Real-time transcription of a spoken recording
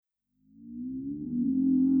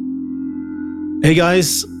Hey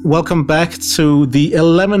guys, welcome back to the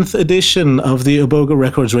 11th edition of the Iboga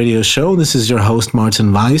Records radio show. This is your host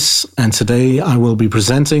Martin Weiss, and today I will be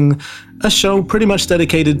presenting a show pretty much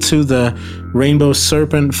dedicated to the Rainbow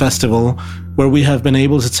Serpent Festival, where we have been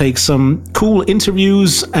able to take some cool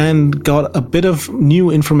interviews and got a bit of new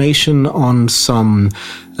information on some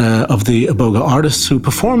of the Iboga artists who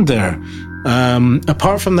performed there.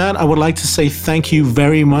 Apart from that, I would like to say thank you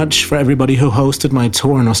very much for everybody who hosted my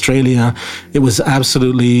tour in Australia. It was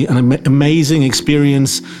absolutely an amazing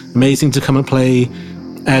experience, amazing to come and play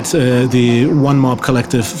at the One Mob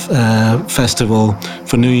Collective festival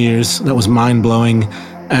for New Year's. That was mind-blowing,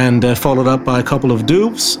 and followed up by a couple of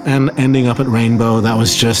dupes and ending up at Rainbow. That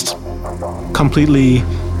was just completely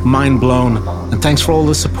mind-blown, and thanks for all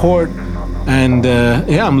the support. And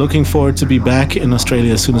I'm looking forward to be back in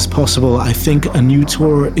Australia as soon as possible. I think a new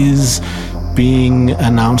tour is being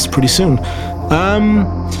announced pretty soon.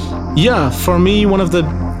 For me, one of the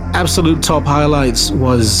absolute top highlights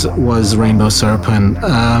was Rainbow Serpent.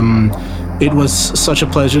 It was such a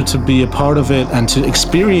pleasure to be a part of it and to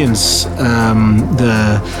experience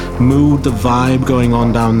the mood, the vibe going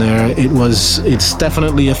on down there. It's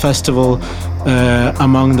definitely a festival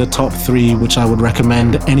among the top 3, which I would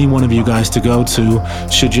recommend any one of you guys to go to,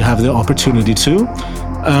 should you have the opportunity to.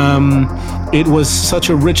 It was such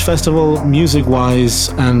a rich festival music-wise,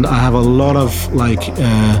 and I have a lot of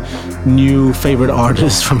new favorite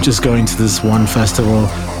artists from just going to this one festival.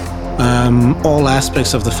 All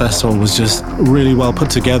aspects of the festival was just really well put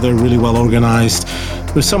together, really well organized.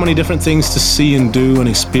 There's so many different things to see and do and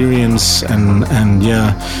experience,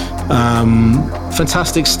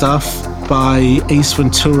 fantastic stuff by Ace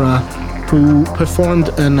Ventura, who performed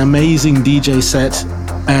an amazing DJ set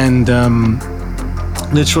and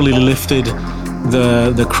literally lifted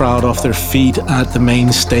the crowd off their feet at the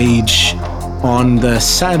main stage on the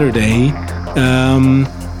Saturday.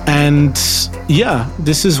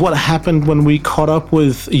 This is what happened when we caught up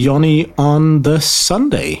with Yoni on the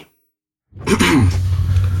Sunday.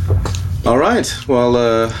 All right.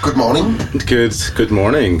 Well, good morning. Good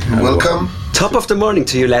morning. Welcome. Top of the morning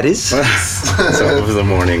to you, laddies. Top of the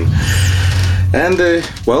morning. And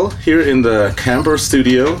here in the camper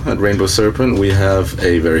studio at Rainbow Serpent, we have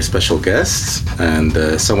a very special guest and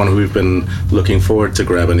someone who we've been looking forward to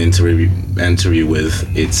grab an interview with.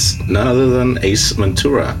 It's none other than Ace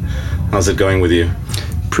Ventura. How's it going with you?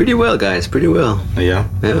 Pretty well, guys. Pretty well. Yeah.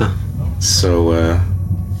 Yeah. So,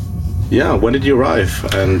 when did you arrive?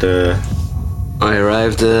 And I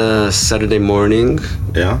arrived Saturday morning.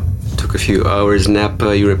 Yeah. Took a few hours nap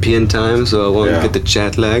European time, so I won't get the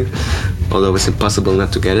jet lag. Although it's impossible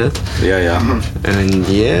not to get it. Yeah. And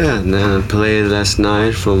then I played last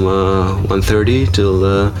night from 1:30 till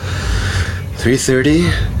 3:30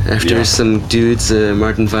 after some dudes,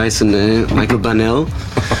 Martin Weiss and Michael Bannell.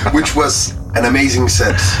 Which was an amazing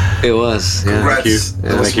set. It was. Yeah. Congrats. Thank you.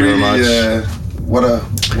 Thank you very much. What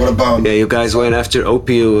a band. Yeah, you guys went after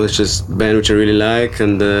OPU, which is a band which I really like,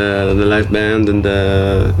 and the live band, and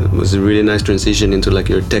it was a really nice transition into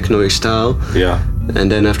your techno-ish style. Yeah. And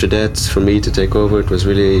then after that, for me to take over, it was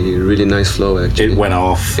really, really nice flow, actually. It went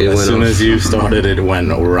off. As soon as you started, it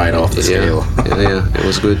went right off the scale. Yeah, it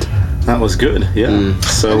was good. That was good, yeah.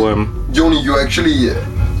 So, Joni, you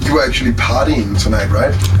were actually partying tonight,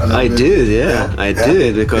 right? I did, I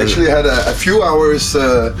did, because you actually had a few hours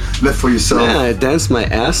left for yourself. Yeah, I danced my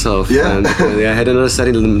ass off. Yeah. And I had another set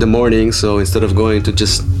in the morning, so instead of going to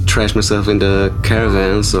just trash myself in the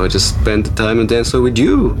caravan, so I just spent the time and danced with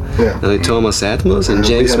you. Yeah. And Thomas Atmos and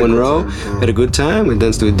James Monroe had a good time. We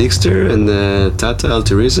danced with Dixter and Tata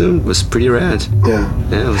Altruism. It was pretty rad. Yeah,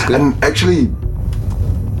 it was good. And actually,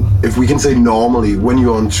 if we can say normally, when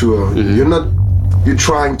you're on tour, you're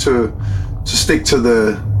trying to stick to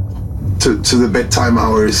the bedtime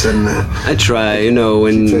hours, and I try,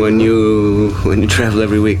 when you travel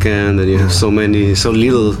every weekend and you have so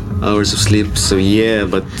little hours of sleep. So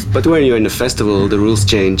but when you're in a festival, the rules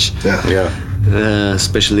change. Yeah.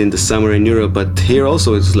 Especially in the summer in Europe. But here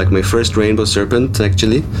also, it's like my first Rainbow Serpent,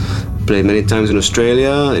 actually. Played many times in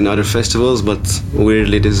Australia, in other festivals, but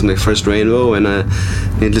weirdly this is my first Rainbow, and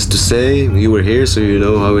needless to say, you were here, so you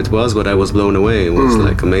know how it was, but I was blown away. It was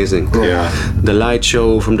amazing. Yeah. The light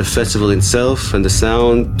show from the festival itself and the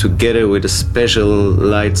sound, together with the special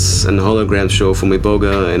lights and hologram show from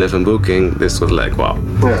Iboga and FM Booking, this was wow.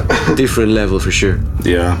 Yeah. Different level for sure.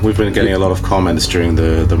 Yeah, we've been getting a lot of comments during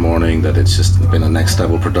the morning that it's just been a next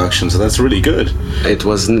level production, so that's really good. It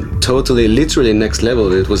was totally, literally next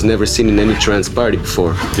level. It was never seen in any trance party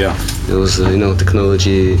before. Yeah. It was,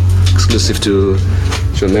 technology exclusive to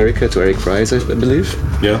to America, to Eric Price, I believe.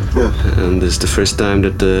 Yeah. And this is the first time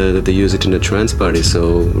that they use it in a trance party.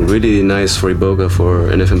 So really nice for Iboga,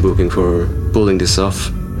 for NFM Booking, for pulling this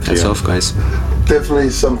off. Hats off, guys.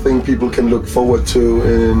 Definitely something people can look forward to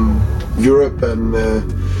in Europe and where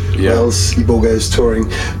else Iboga is touring.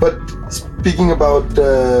 But speaking about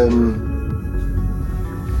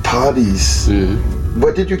parties,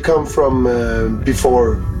 where did you come from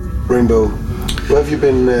before Rainbow? Where have you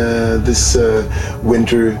been this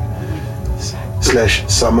winter /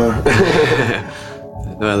 summer?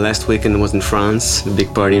 Last weekend was in France, a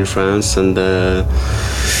big party in France, and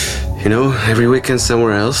every weekend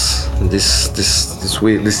somewhere else.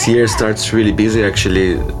 This year starts really busy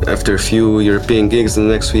actually. After a few European gigs in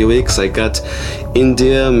the next few weeks, I got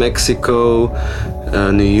India, Mexico,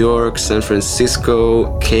 New York, San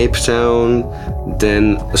Francisco, Cape Town,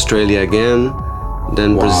 then Australia again,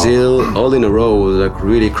 then Brazil, all in a row, like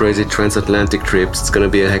really crazy transatlantic trips. It's gonna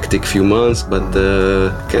be a hectic few months, but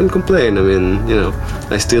can't complain. I mean,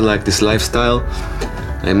 I still like this lifestyle.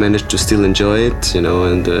 I managed to still enjoy it,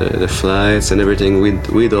 and the flights and everything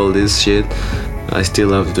with all this shit. I still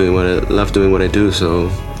love doing what I do. So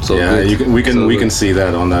yeah, good. we can see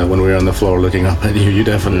that on that when we're on the floor looking up at you. You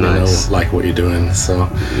definitely know what you're doing. So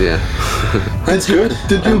yeah, that's good.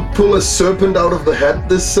 Did you pull a serpent out of the hat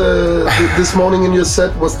this morning in your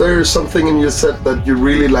set? Was there something in your set that you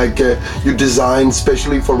really like? You designed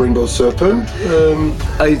specially for Rainbow Serpent?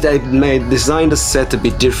 I designed the set a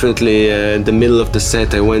bit differently. In the middle of the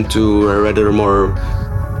set, I went to a rather more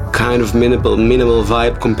kind of minimal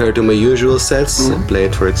vibe compared to my usual sets. I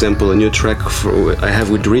played, for example, a new track I have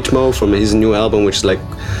with Ritmo from his new album, which is like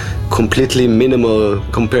completely minimal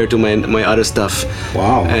compared to my other stuff.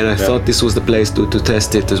 Wow. And I thought this was the place to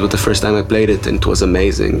test it. This was the first time I played it, and it was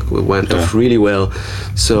amazing. It went off really well.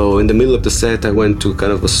 So in the middle of the set, I went to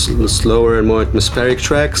kind of a slower and more atmospheric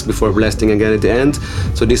tracks before blasting again at the end.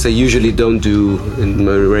 So this I usually don't do in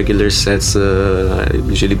my regular sets. I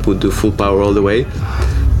usually do full power all the way.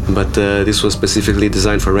 But this was specifically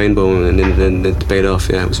designed for Rainbow, and it paid off.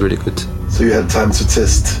 Yeah, it was really good. So you had time to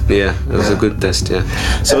test. Yeah, it was a good test. Yeah.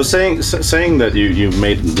 So saying that you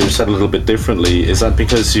made your set a little bit differently, is that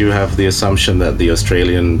because you have the assumption that the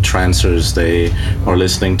Australian trancers, they are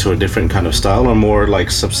listening to a different kind of style, or more like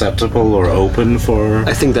susceptible or open for?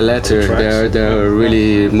 I think the latter. They're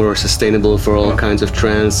really more sustainable for all kinds of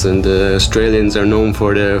trance, and the Australians are known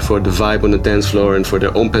for the vibe on the dance floor and for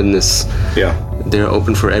their openness. Yeah. They're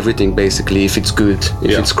open for everything basically. If it's good,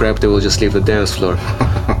 if it's crap, they will just leave the dance floor.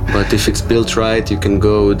 But if it's built right, you can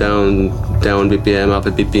go down BPM, up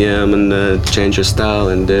at BPM, and change your style.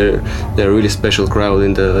 And they're a really special crowd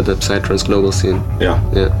in the psytrance global scene. Yeah.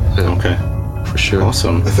 Okay. For sure.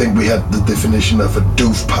 Awesome. I think we had the definition of a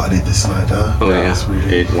doof party this night, huh? Oh yeah.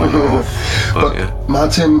 It went off. But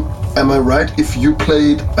Martin, am I right if you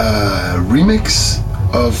played a remix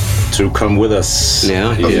of To Come With Us?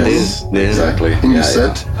 Yeah, yes. Yeah. Exactly. in your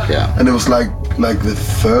set? Yeah. And it was like the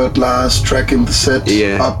third last track in the set.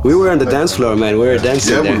 Yeah. We were on the dance floor, man. We were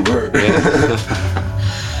dancing there.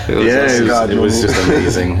 Yeah, we were. It was just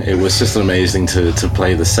amazing. It was just amazing to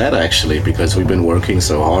play the set, actually, because we've been working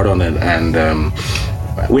so hard on it, and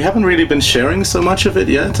we haven't really been sharing so much of it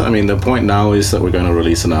yet. I mean, the point now is that we're going to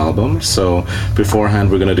release an album, so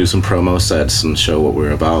beforehand we're going to do some promo sets and show what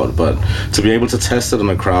we're about, but to be able to test it in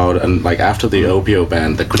a crowd, and like after the Opio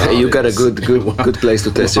band, the crowd you got a good place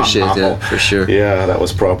to test your shit, yeah, for sure. Yeah, that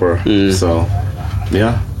was proper. So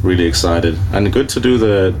yeah, really excited, and good to do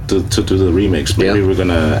the remix. Maybe we're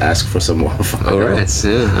gonna ask for some more. All right,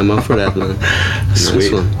 yeah, I'm up for that, man.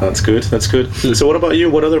 Sweet, nice that's good. So what about you?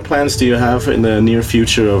 What other plans do you have in the near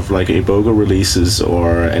future of like Iboga releases,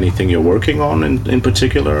 or anything you're working on in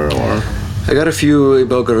particular, or? I got a few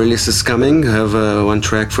Iboga releases coming. I have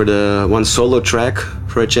one solo track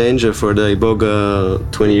for a change for the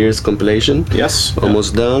Iboga 20 years compilation. Yes.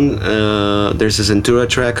 Almost done. There's a Centura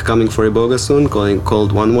track coming for Iboga soon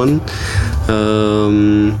called 1-1.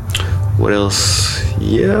 What else?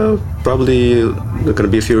 Yeah, probably there are going to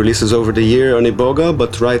be a few releases over the year on Iboga,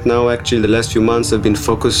 but right now, actually, the last few months have been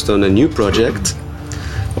focused on a new project.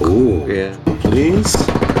 Ooh. Yeah. Please.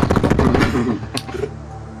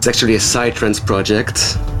 It's actually a psytrance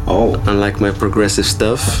project. Oh. Unlike my progressive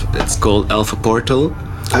stuff, it's called Alpha Portal.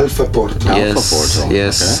 Alpha Portal. Yes,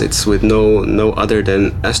 okay. It's with no other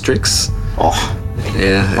than Asterix. Oh.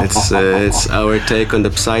 Yeah, it's our take on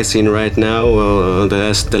the Psy scene right now.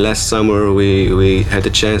 The last summer we had the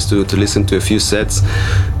chance to listen to a few sets,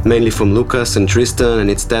 mainly from Lucas and Tristan and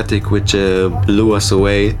It's Static, which blew us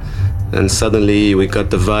away. and suddenly we got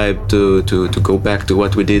the vibe to go back to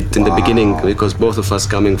what we did in the beginning, because both of us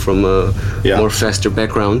coming from a more faster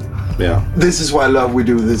background. Yeah. This is why I love we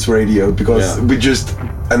do this radio, because we just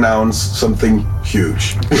announce something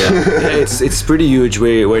huge. Yeah, it's pretty huge.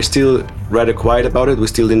 We're still rather quiet about it. We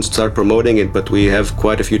still didn't start promoting it, but we have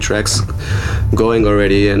quite a few tracks going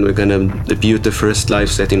already, and we're gonna debut the first live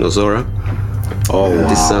set in Ozora.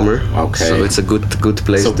 This summer. Okay. So it's a good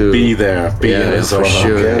place to be there. Be in for Ozora.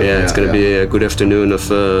 sure. Okay. Yeah, it's gonna be a good afternoon of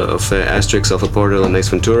Asterix, Alpha Portal, and Ace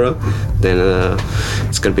Ventura. Then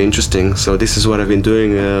it's gonna be interesting. So this is what I've been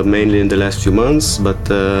doing mainly in the last few months, but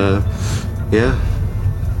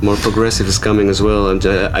more progressive is coming as well, and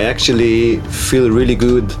I actually feel really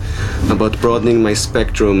good about broadening my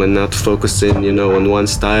spectrum and not focusing, on one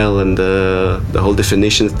style and the whole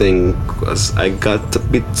definition thing, because I got a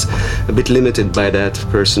bit limited by that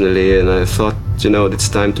personally, and I thought, it's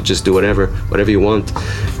time to just do whatever you want,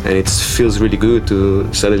 and it feels really good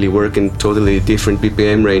to suddenly work in totally different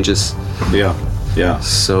BPM ranges. Yeah.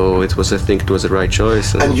 So I think it was the right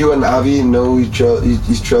choice. And you and Avi know each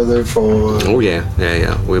other for... Oh yeah.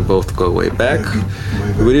 We both go way back.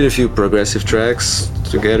 We did a few progressive tracks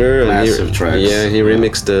together. Massive tracks. Yeah, he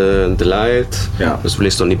remixed the Light. Yeah. It was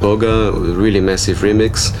released on Iboga, a really massive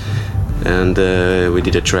remix. And we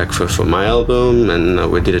did a track for my album,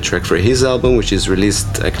 and we did a track for his album, which is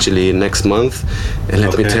released actually next month. And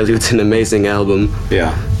let me tell you, it's an amazing album.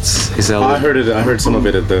 Yeah. It's his album. I heard some of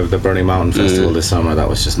it at the Burning Mountain Festival this summer. That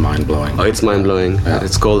was just mind-blowing. Oh, it's mind-blowing. Yeah.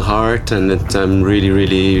 It's called Heart, and I'm really,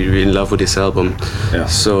 really, really in love with this album. Yeah.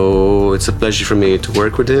 So it's a pleasure for me to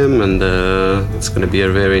work with him, and it's going to be a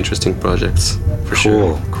very interesting project, for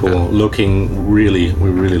sure. Cool. We're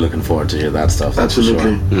really looking forward to hear that stuff.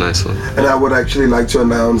 Absolutely. For sure. Nice one. And I would actually like to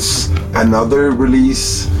announce another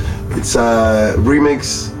release. It's a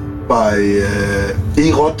remix by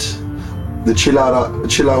Erot, the chill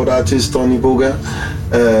out artist on Iboga,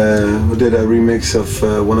 who did a remix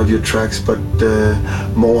of one of your tracks, but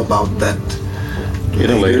more about that In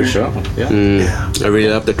a later show. Yeah. I really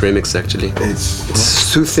love that remix actually. It's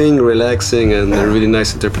soothing, relaxing, and a really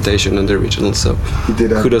nice interpretation on the original. So he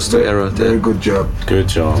did a kudos to Erot. very good job. Good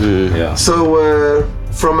job. Yeah. So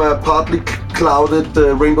from a partly clouded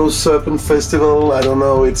Rainbow Serpent Festival, I don't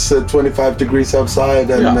know, it's 25 degrees outside,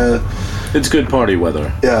 and it's good party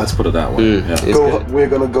weather. Yeah. Let's put it that way. we're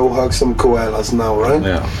gonna go hug some koalas now, right?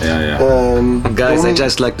 Yeah. Guys, I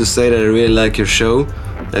just like to say that I really like your show.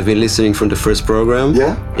 I've been listening from the first program.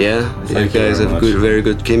 Yeah? Yeah. Thank You you guys very have much. very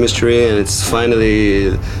good chemistry, and it's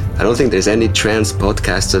finally, I don't think there's any trans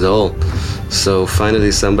podcast at all. So finally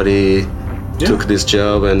somebody took this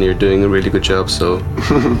job, and you're doing a really good job. So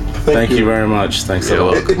Thank you very much. Thanks a You're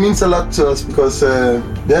lot. welcome. It means a lot to us because,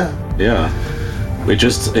 Yeah. It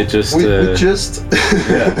just we just it just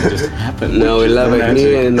happened. no, we love it. Magic.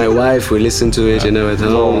 Me and my wife, we listen to it, at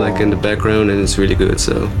home, like in the background, and it's really good.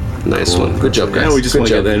 So nice one. Good job, guys. Yeah, we just good want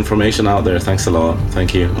to job. get the information out there. Thanks a lot.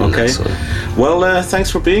 Thank you. Okay. Nice one. Well,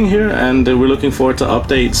 thanks for being here, and we're looking forward to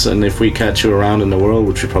updates. And if we catch you around in the world,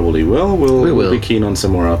 which we probably will, we'll be keen on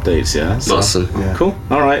some more updates. Yeah. So, Awesome. Yeah. Cool.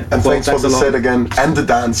 All right. And thanks for a the lot. set again and the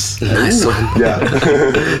dance. Nice one. Yeah.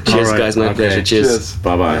 Cheers, All right, guys. My okay. pleasure. Cheers. Cheers.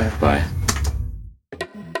 Bye. Bye.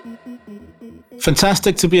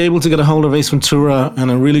 Fantastic to be able to get a hold of Ace Ventura and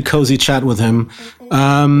a really cozy chat with him.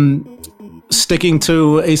 Sticking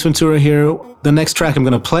to Ace Ventura here, the next track I'm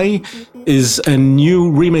going to play is a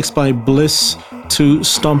new remix by Bliss to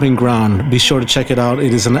Stomping Ground. Be sure to check it out.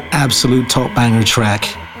 It is an absolute top banger track.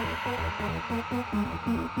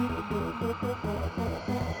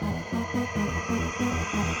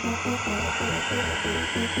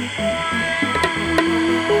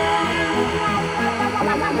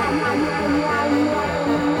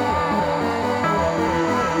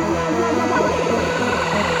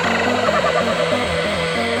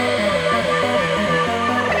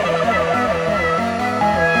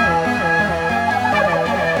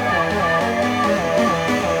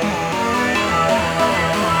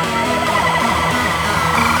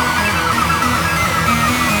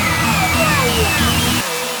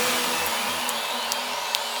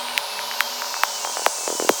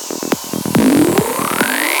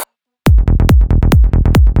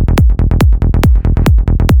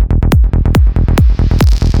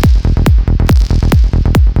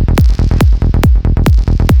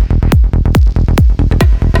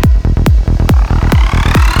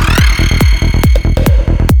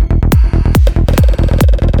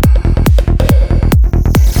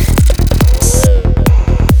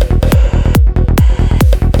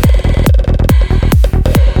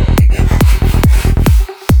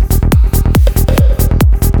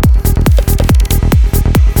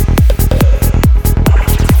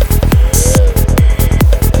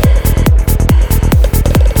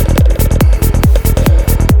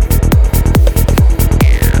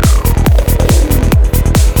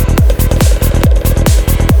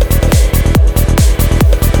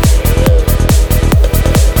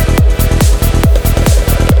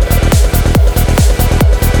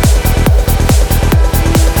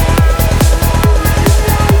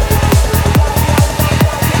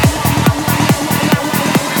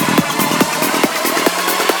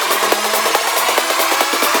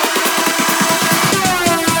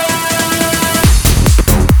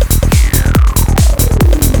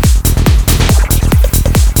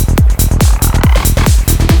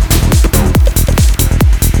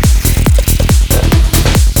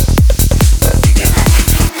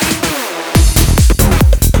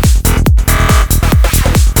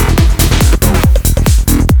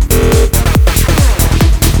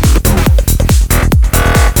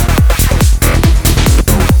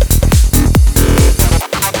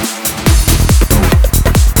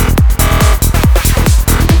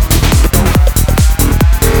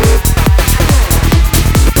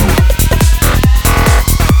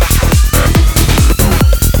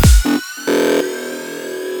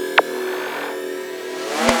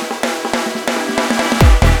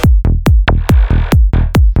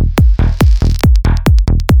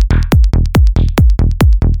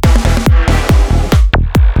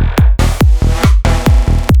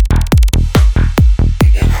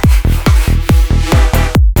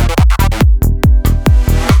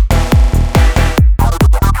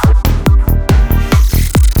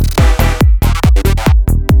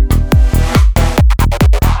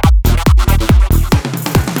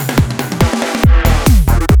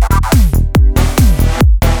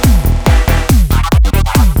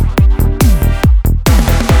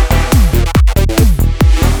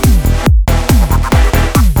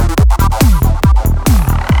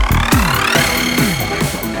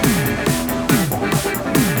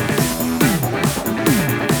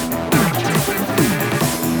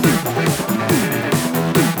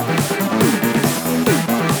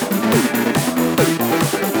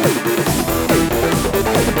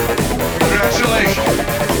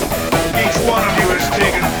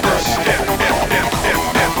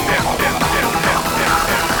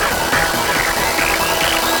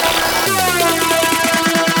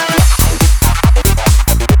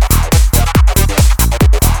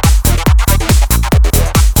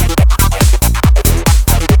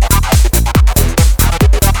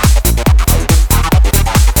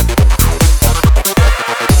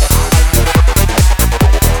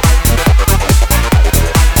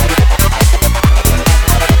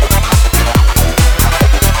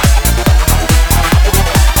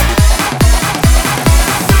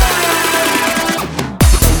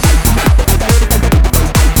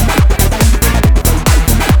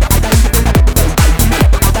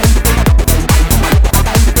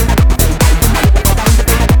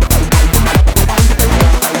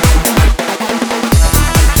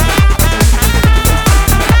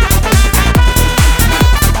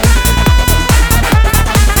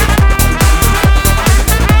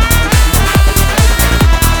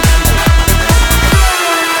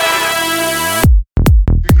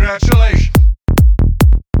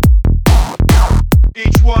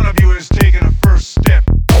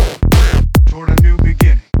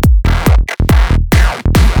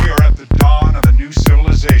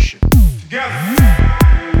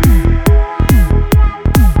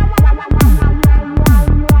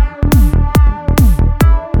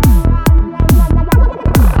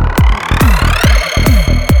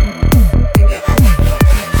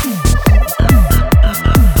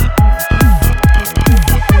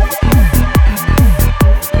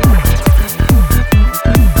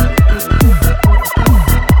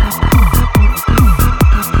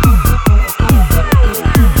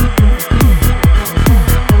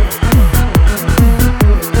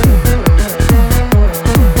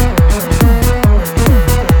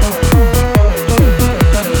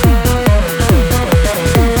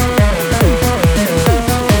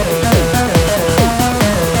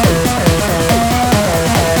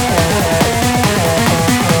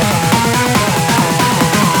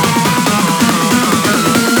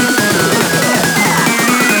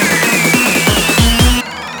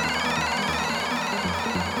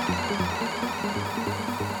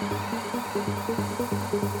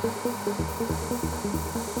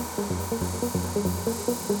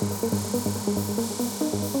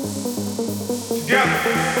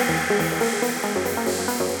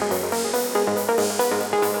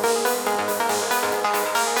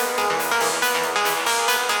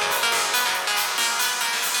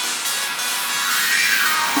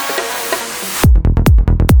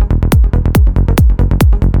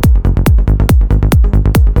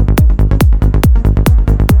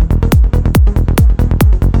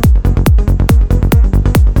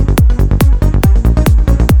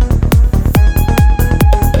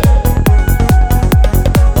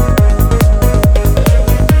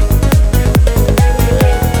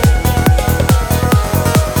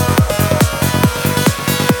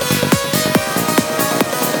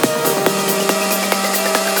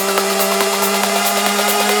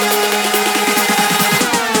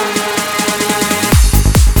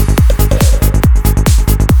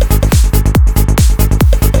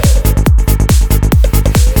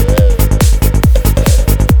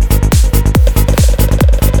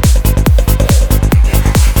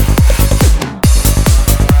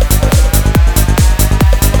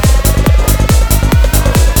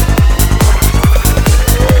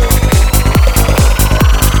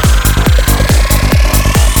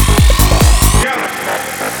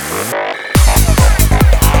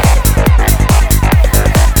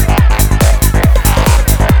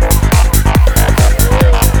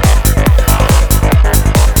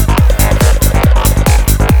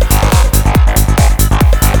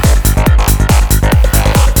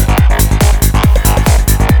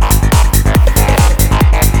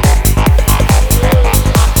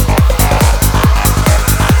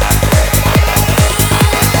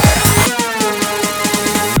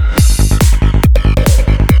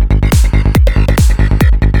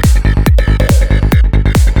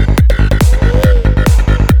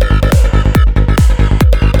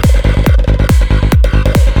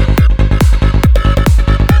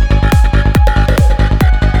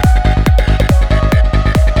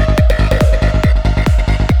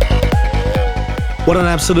 What an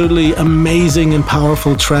absolutely amazing and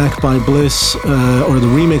powerful track by Bliss, or the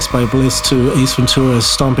remix by Bliss to Ace Ventura's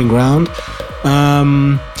Stomping Ground.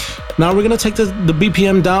 Now we're going to take the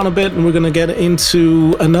BPM down a bit, and we're going to get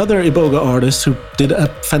into another Iboga artist who did a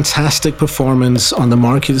fantastic performance on the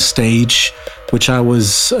Market stage, which I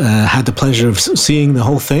had the pleasure of seeing the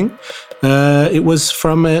whole thing. It was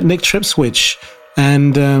from Nick Tripswitch.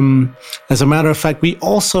 And as a matter of fact, we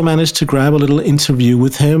also managed to grab a little interview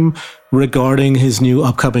with him regarding his new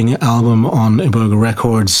upcoming album on Iboga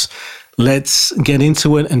Records. Let's get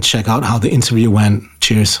into it and check out how the interview went.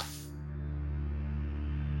 Cheers.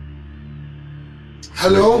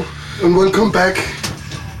 Hello and welcome back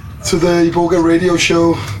to the Iboga radio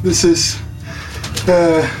show. This is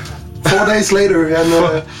 4 days later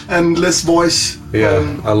and less voice. Yeah,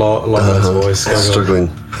 a lot less voice. Struggling.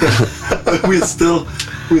 we're still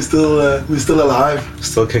alive.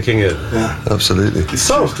 Still kicking it. Yeah, absolutely.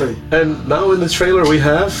 So, and now in the trailer we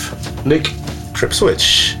have Nick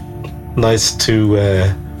Tripswitch. Nice to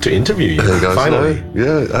interview you. Hey guys, finally.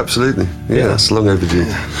 Yeah, absolutely. Yeah, it's long overdue.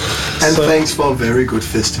 And thanks for a very good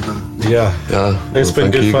festival. Yeah, it's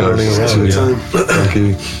been good fun running around. Thank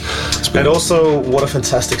you. And also, what a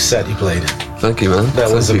fantastic set you played. Thank you, man.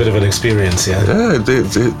 That was a bit of an experience, yeah.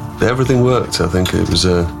 Yeah, everything worked. I think it was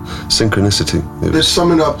synchronicity. Let's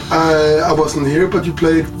sum it up. I wasn't here, but you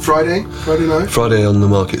played Friday night? Friday on the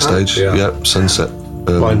Market stage. Yeah, Sunset.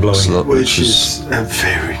 Mind-blowing. Slot, which is a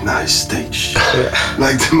very nice stage.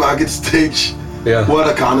 Like the Market stage. Yeah. What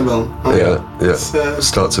a carnival. Yeah.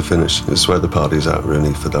 Start to finish. It's where the party's at,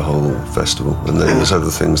 really, for the whole festival. And then there's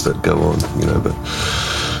other things that go on,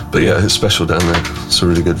 but yeah, it's special down there. It's a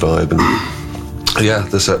really good vibe, and yeah,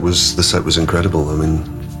 the set was incredible. I mean,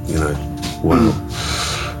 wow.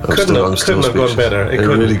 Couldn't have gone better. It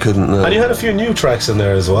really couldn't. No. And you had a few new tracks in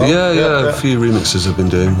there as well. Yeah. A few remixes I've been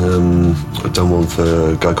doing. I've done one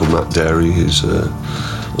for a guy called Matt Derry, who's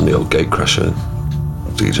on the old Gatecrasher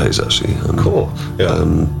DJs actually. Cool. Yeah.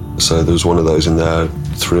 So there was one of those in there.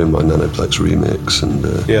 Threw in my Nanoplex remix and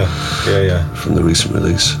from the recent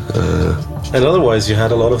release. And otherwise, you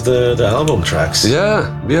had a lot of the album tracks. Yeah.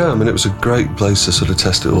 I mean, it was a great place to sort of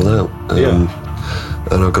test it all out. And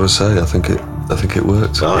I've got to say, I think it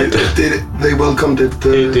worked. Oh, they welcomed it.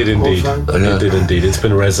 It did indeed. It did indeed. It's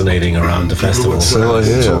been resonating around the festival. So I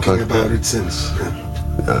hear talking about it since.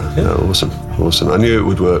 Yeah, awesome. I knew it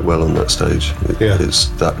would work well on that stage. It's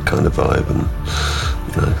that kind of vibe and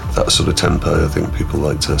that sort of tempo. I think people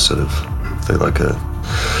like to they like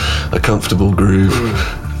a comfortable groove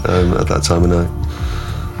at that time of night.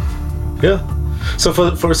 Yeah. So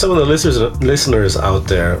for some of the listeners out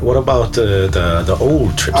there, what about the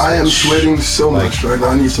old trips? I am sweating so much right now.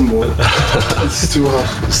 I need some water. It's too hot.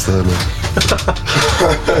 It's thermal.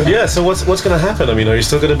 Yeah, so what's going to happen? I mean, are you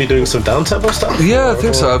still going to be doing some down-tempo stuff? Yeah, I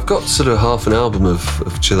think so. I've got sort of half an album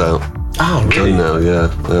of chill out. Oh, really? Done now, yeah.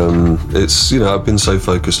 It's, I've been so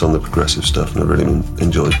focused on the progressive stuff, and I really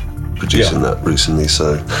enjoyed producing that recently,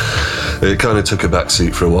 so it kind of took a back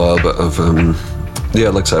seat for a while, but I've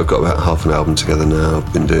like I say, I've got about half an album together now.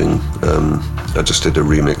 I've been doing I just did a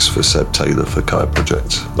remix for Seb Taylor for Kaya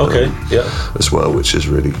Project as well, which is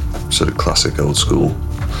really sort of classic old school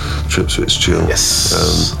Trip Switch chill.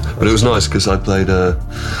 Yes. But it was nice because I played a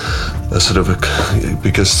sort of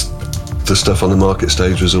because the stuff on the market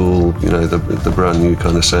stage was all, the brand new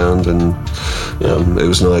kind of sound, and it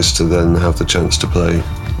was nice to then have the chance to play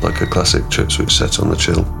like a classic Trip Switch set on the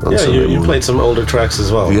chill. You played some older tracks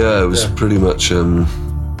as well. Yeah, it was pretty much.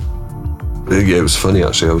 It was funny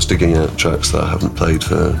actually. I was digging out tracks that I haven't played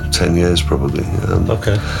for 10 years probably. But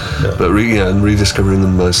and rediscovering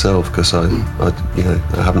them myself because I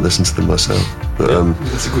haven't listened to them myself. But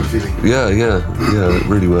that's a good feeling. Yeah, it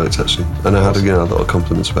really worked actually, and I had a lot of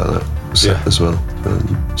compliments about that set as well.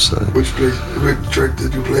 Which track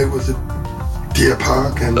did you play? Was it Deer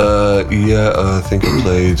Park? And I think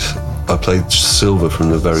I played Silver from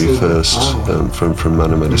the very first from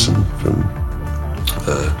Man of Medicine from.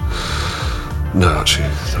 No, actually,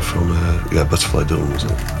 from Butterfly Dawn, was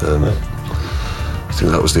it? I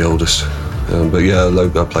think that was the oldest. But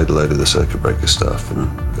I played a load of the Circuit Breaker stuff, and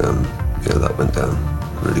that went down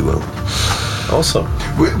really well. Awesome.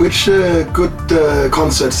 Which good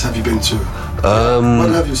concerts have you been to?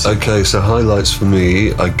 What have you seen? Okay, so highlights for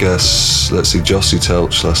me, I guess. Let's see, Jossie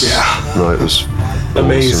Telch last night was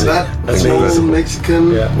amazing. That's old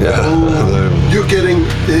Mexican. You're getting.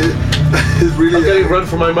 Really, I'm getting run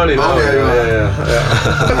for my money now.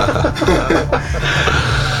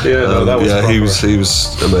 That was proper. he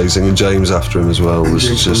was amazing, and James after him as well was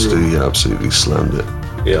just he absolutely slammed it.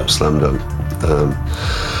 Yeah, slammed dunk.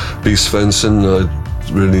 Beast Svensson, I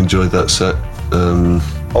really enjoyed that set.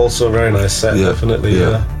 Also a very nice set, definitely.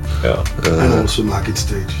 And also Market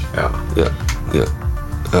Stage. Yeah.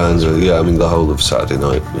 And I mean the whole of Saturday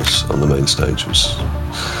night was on the main stage was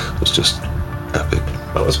just epic.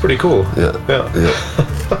 That was pretty cool. Yeah.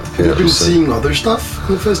 Have you been seeing other stuff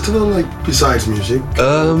in the festival, like besides music?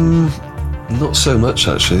 Not so much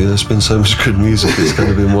actually. There's been so much good music. It's kind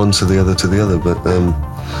of been one to the other. But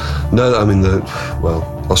no, I mean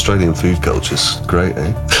Australian food culture's great,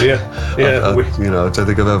 eh? Yeah. I don't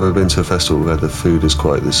think I've ever been to a festival where the food is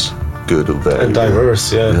quite this good or varied and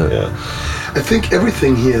diverse. Yeah. I think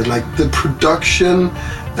everything here, like the production.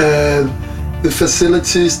 The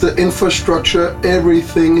facilities, the infrastructure,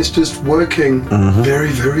 everything is just working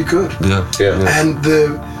very, very good. Yeah. And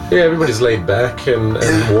everybody's laid back and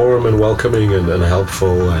warm and welcoming and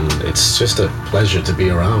helpful, and it's just a pleasure to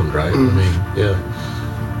be around, right? I mean,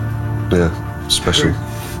 yeah, special.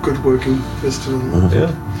 Good working festival.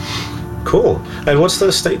 Yeah. Cool. And what's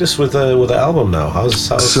the status with the album now? How's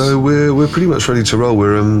So we're pretty much ready to roll.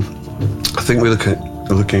 We're I think we're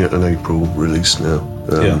looking at an April release now.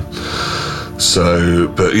 So,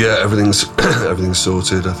 but everything's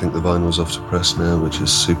sorted. I think the vinyl's off to press now, which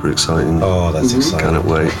is super exciting. Oh, that's exciting! Cannot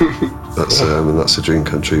wait. That's a dream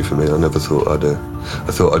come true for me. I never thought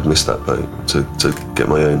I thought I'd miss that boat to get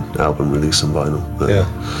my own album release on vinyl. But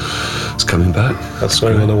it's coming back. That's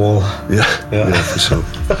going on the wall. Yeah, for sure.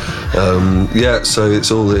 So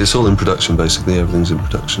it's all in production basically. Everything's in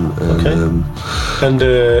production. And,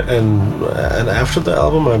 and after the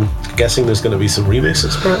album, I'm guessing there's going to be some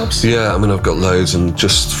remixes, perhaps. Yeah, I mean I've got loads, and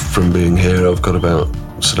just from being here, I've got about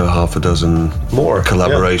sort of half a dozen more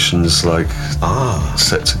collaborations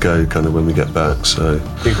set to go kind of when we get back. So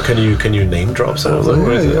can you name drop some of them?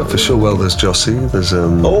 Yeah, for sure. Well, there's Jossie. There's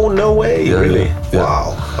oh no way! Really? Yeah.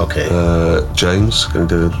 Wow. Okay. James, going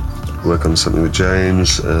to work on something with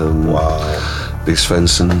James. Wow. Beast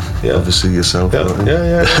Svensson, obviously yourself.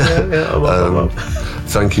 Yeah. I'm up.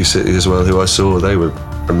 Thank You City as well, who I saw. They were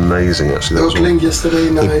amazing actually. They were playing yesterday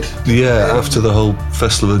night. After the whole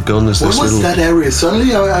festival had gone, there's what was that area?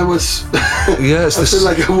 Suddenly I was I feel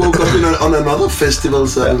like I woke up on another festival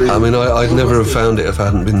suddenly. I mean I'd never have found it if I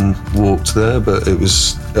hadn't been walked there, but it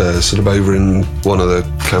was sort of over in one of the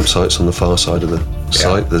campsites on the far side of the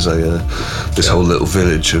site. There's this whole little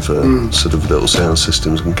village of sort of little sound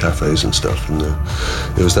systems and cafes and stuff, and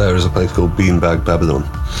it was there as a place called Beanbag Babylon.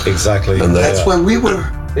 Exactly. And that's where we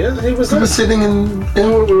were. Yeah, he was. We were sitting in.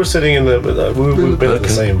 We were sitting in the. We've been at the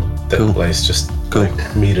same place, just Cool.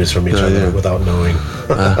 like meters from each other without knowing.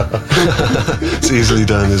 It's easily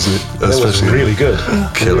done, isn't it? That was really good.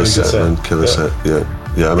 Killer Really set, good set. man. Killer set. Yeah.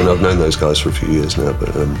 Yeah, I mean, I've known those guys for a few years now, but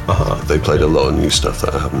they played a lot of new stuff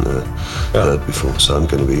that I haven't heard before. So I'm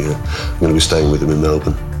going to be staying with them in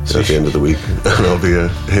Melbourne at the end of the week, and I'll be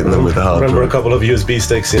hitting them with the hard Remember drive. a couple of USB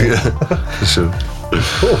sticks. Yeah. For sure.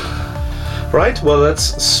 Cool. Right. Well,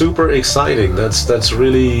 that's super exciting. That's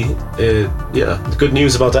really good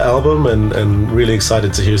news about the album, and really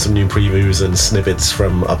excited to hear some new previews and snippets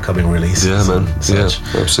from upcoming releases. Yeah, man. And such.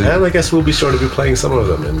 Yeah, absolutely. And I guess we'll be sure to be playing some of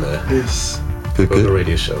them in the Yes. Good. the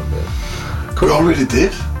radio show. Yeah. We already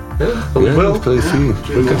did. Yeah, we Yeah, will. we've played a few.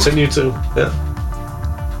 We'll continue to.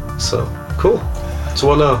 Yeah. So cool. So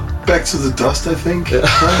what now? Back to the dust, I think.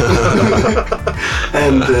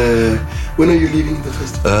 And when are you leaving the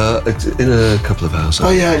festival? In a couple of hours. Oh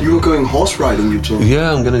yeah, you were going horse riding, you told me.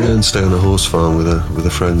 Yeah, I'm going to go and stay on a horse farm with a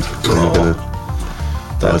friend. So I'm going to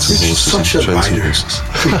ride some horses such and a train some rider.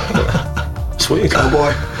 horses. Sweet.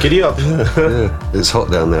 Cowboy. Giddy up. Yeah, it's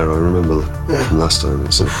hot down there. I remember from last time.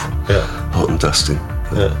 It's Yeah. hot and dusty.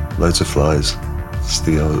 Yeah. Loads of flies. It's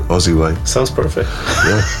the Aussie way. Sounds perfect.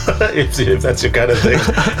 Yeah. if that's your kind of thing.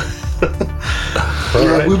 All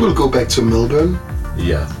Yeah, right. we will go back to Melbourne,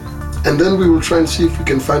 Yeah. and then we will try and see if we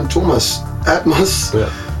can find Thomas Atmos, Yeah.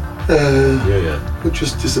 Yeah. who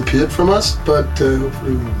just disappeared from us, but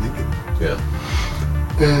hopefully we'll make it.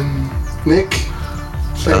 Yeah. And Nick,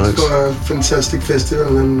 thanks Alex. for a fantastic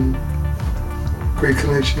festival and great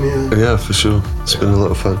connection here. Yeah, for sure. It's been a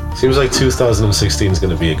lot of fun. Seems like 2016 is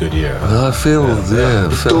going to be a good year. I feel,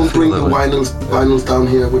 Don't bring the vinyls down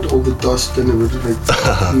here with all the dust and it would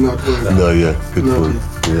not work. No, yeah, good Not point.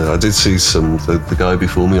 Yeah, I did see the guy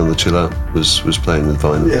before me on the chill out was playing with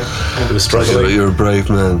vinyl. Yeah, It was But struggling. you're a brave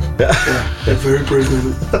man. yeah, very brave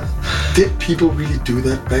man. Did people really do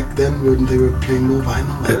that back then when they were playing more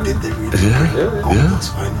vinyl? Like, did they really bring all Yeah. those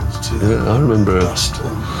vinyls to Yeah, I remember dust?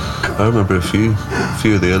 a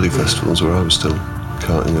few of the early festivals where I was still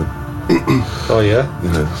carting Oh yeah.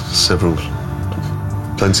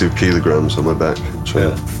 plenty of kilograms on my back,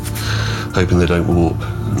 Yeah. hoping they don't warp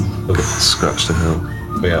and get scratched to hell.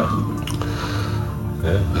 Yeah.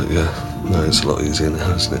 Yeah. But yeah, no, it's a lot easier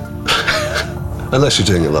now, isn't it? Unless you're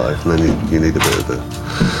doing it live, and then you need a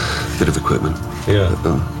bit of equipment. Yeah.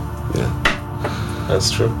 Yeah.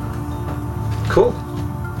 That's true. Cool.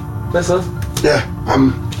 That's it. Yeah,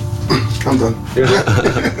 I'm done.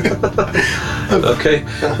 Okay.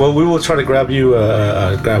 Well, we will try to grab you,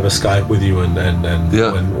 grab a Skype with you, and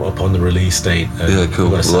Yeah. when upon the release date. Yeah, cool.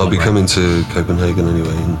 we're gonna Well, I'll be celebrate. coming to Copenhagen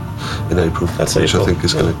anyway in April, That's which April, I think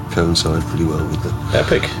is going to coincide pretty well with the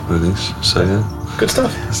Epic. release. So yeah, Good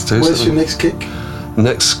stuff. let's do Where's your something. next gig?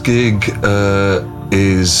 Next gig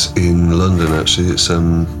is in London. Actually, it's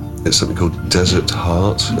something called Desert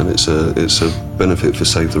Heart, and it's a benefit for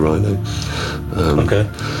Save the Rhino. Okay.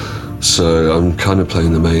 So I'm kind of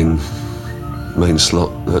playing the main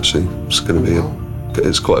slot. Actually, it's going to be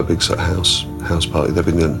it's quite a big sort of house party. They've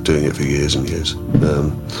been doing it for years and years.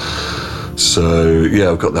 So yeah,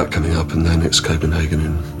 I've got that coming up, and then it's Copenhagen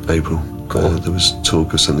in April. Cool. There was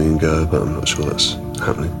talk of something in Go, but I'm not sure that's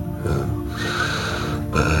happening.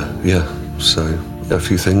 Yeah, so a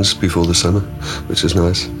few things before the summer, which is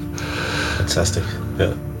nice. Fantastic.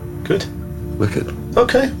 Yeah. Good. Wicked.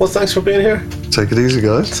 Okay. Well, thanks for being here. Take it easy,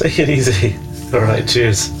 guys. Take it easy. All right.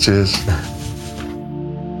 Cheers. Cheers.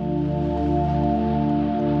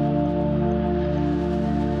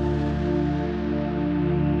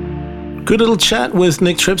 Good little chat with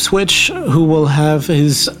Nick Tripswitch, who will have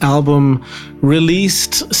his album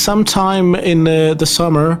released sometime in the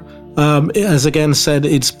summer. As again said,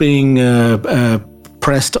 it's being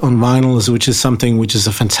pressed on vinyls, which is something which is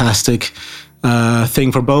a fantastic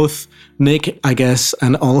thing for both Nick, I guess,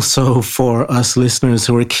 and also for us listeners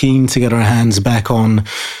who are keen to get our hands back on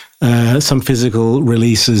some physical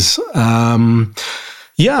releases.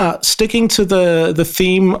 Yeah, sticking to the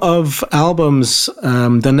theme of albums,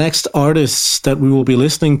 the next artists that we will be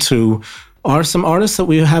listening to are some artists that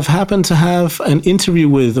we have happened to have an interview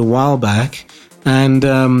with a while back. And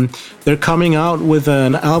they're coming out with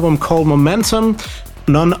an album called Momentum,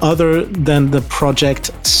 none other than the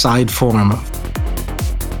project Sideform.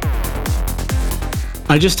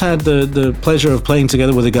 I just had the pleasure of playing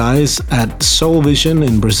together with the guys at Soul Vision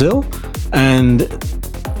in Brazil, and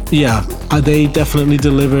yeah, they definitely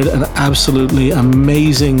delivered an absolutely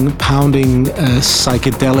amazing, pounding,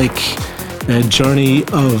 psychedelic journey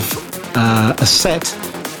of a set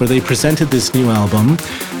where they presented this new album.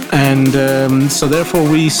 And so therefore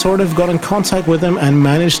we sort of got in contact with them and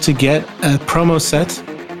managed to get a promo set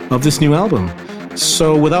of this new album.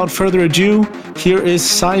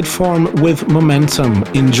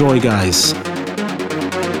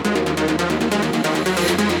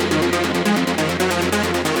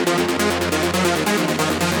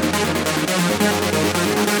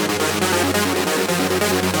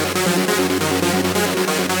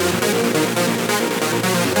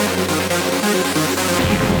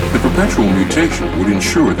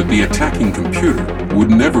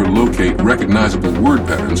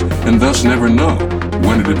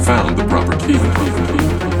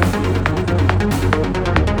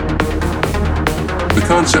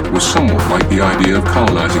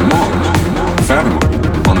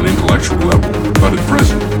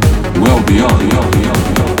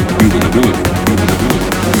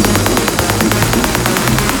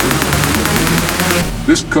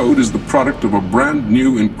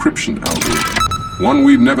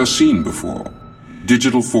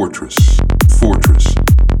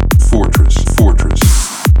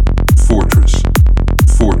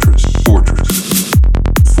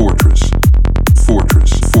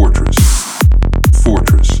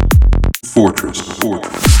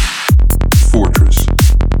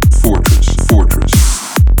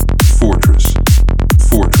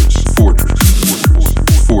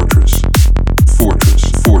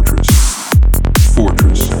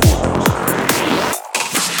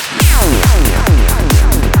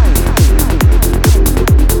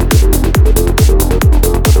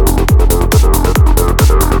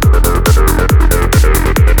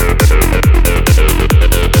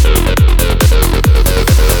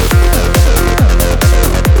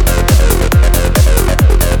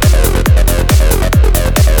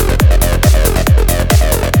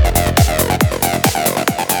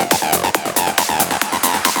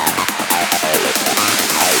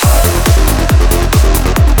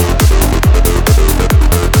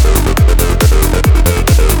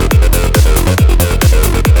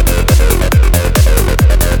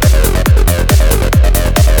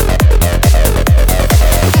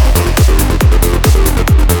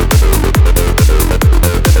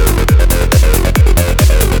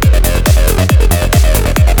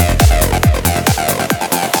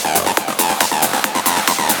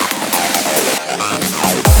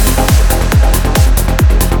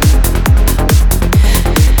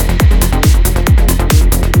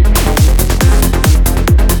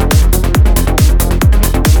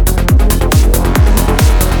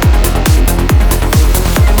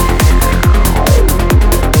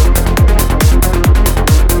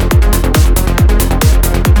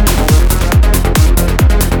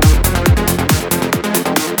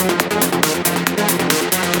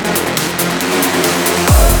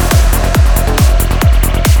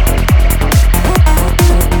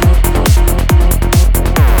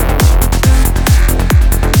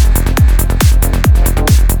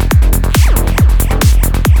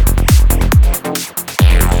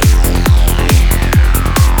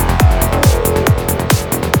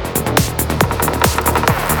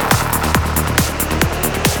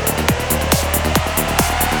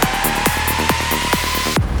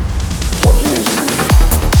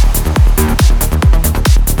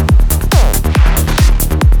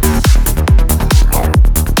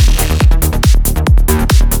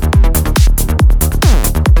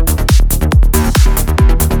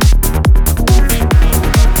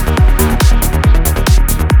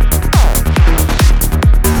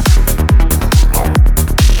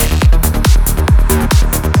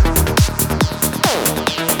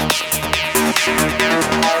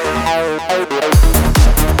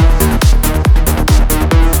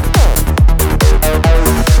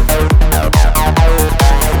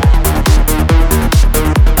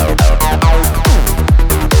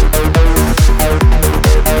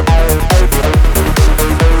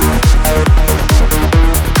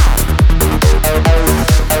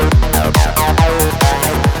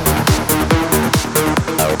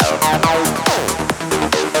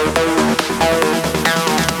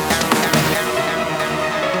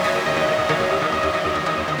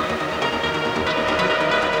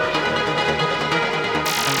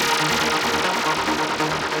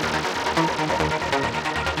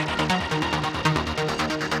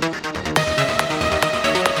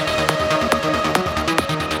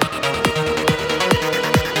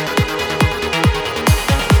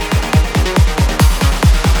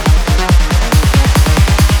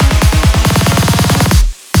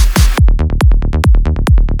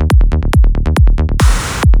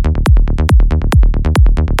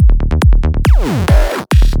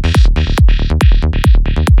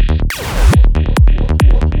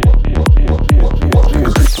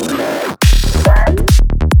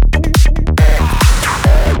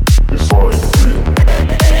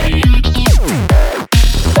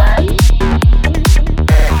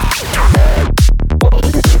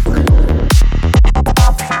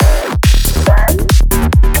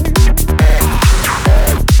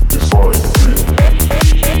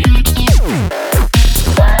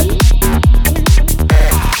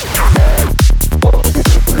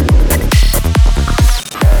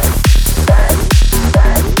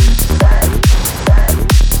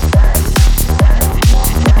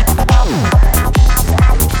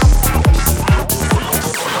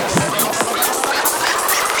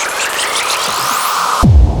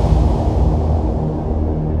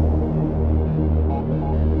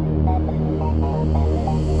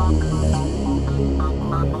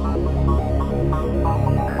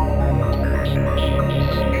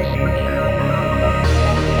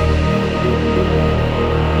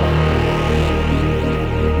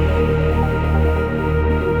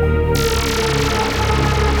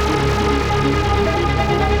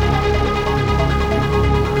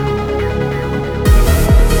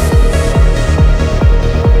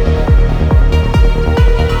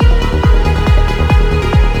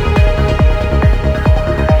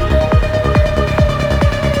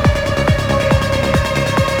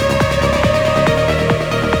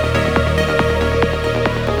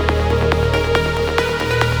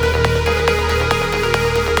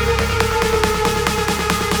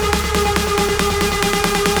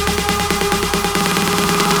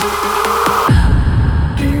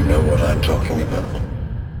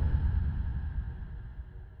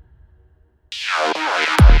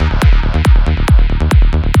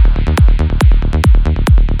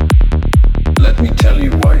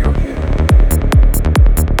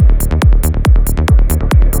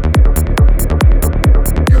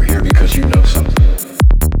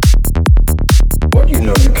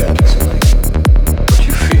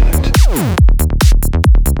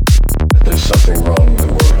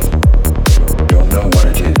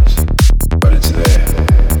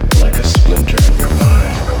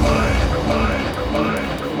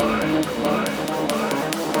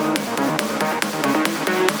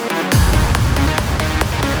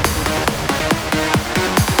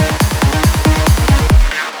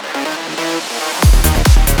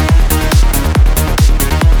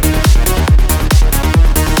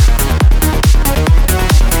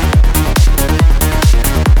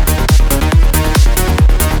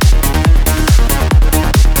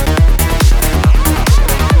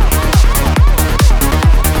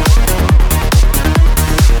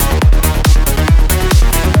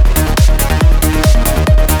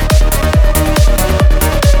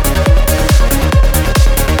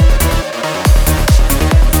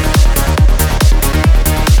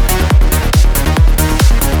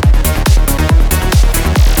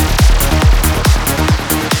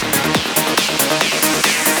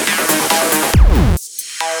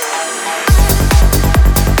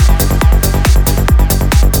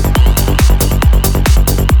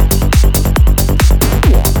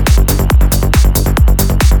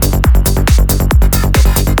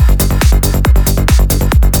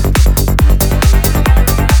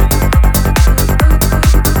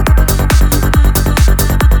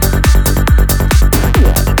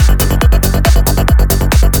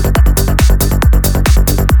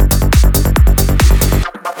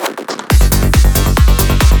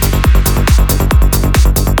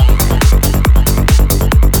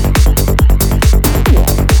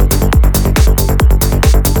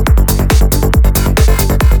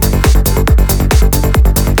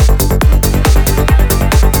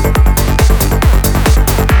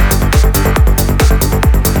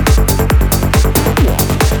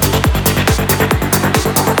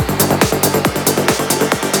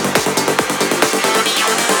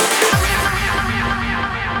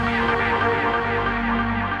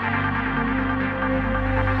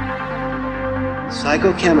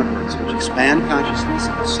 psychochemicals which expand consciousness,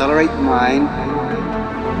 accelerate the mind,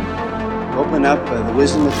 open up the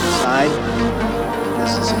wisdom that's inside.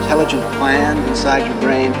 There's this intelligent plan inside your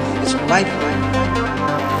brain. It's delightful.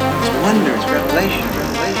 It's wonder, it's revelation.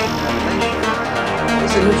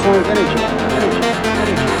 It's a new form of energy.